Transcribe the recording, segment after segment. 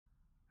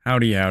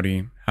Howdy,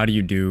 howdy. How do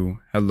you do?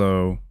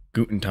 Hello,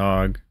 guten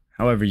tag,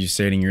 however you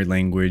say it in your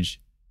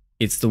language.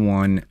 It's the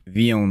one,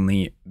 the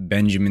only,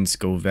 Benjamin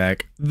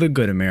Scovach, the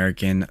good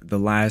American, the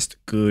last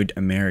good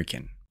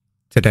American.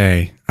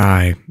 Today,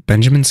 I,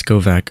 Benjamin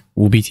Scovach,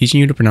 will be teaching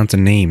you to pronounce the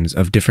names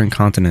of different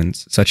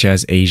continents such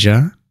as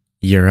Asia,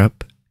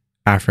 Europe,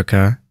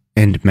 Africa,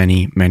 and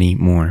many, many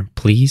more.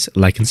 Please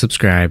like and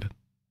subscribe.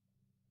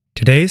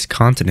 Today's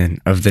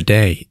continent of the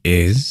day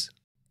is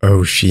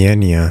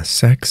Oceania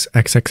SEX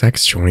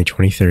XXX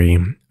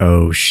 2023.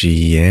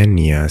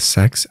 Oceania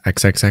SEX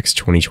XXX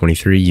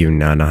 2023. You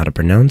now know how to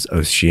pronounce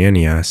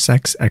Oceania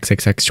SEX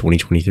XXX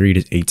 2023. It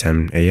is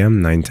 8:10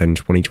 a.m., 9:10,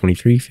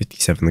 2023,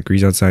 57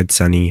 degrees outside,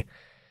 sunny.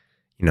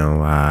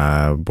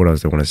 What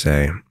else do I want to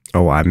say?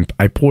 Oh,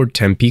 I poured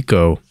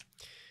Tampico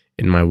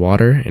in my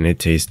water and it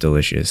tastes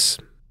delicious.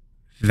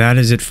 That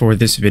is it for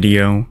this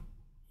video.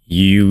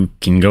 You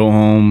can go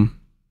home.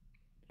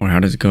 Or how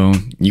does it go?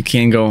 You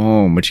can go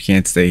home, but you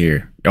can't stay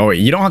here. Oh, wait,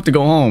 you don't have to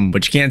go home,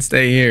 but you can't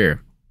stay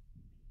here.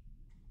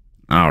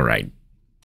 All right.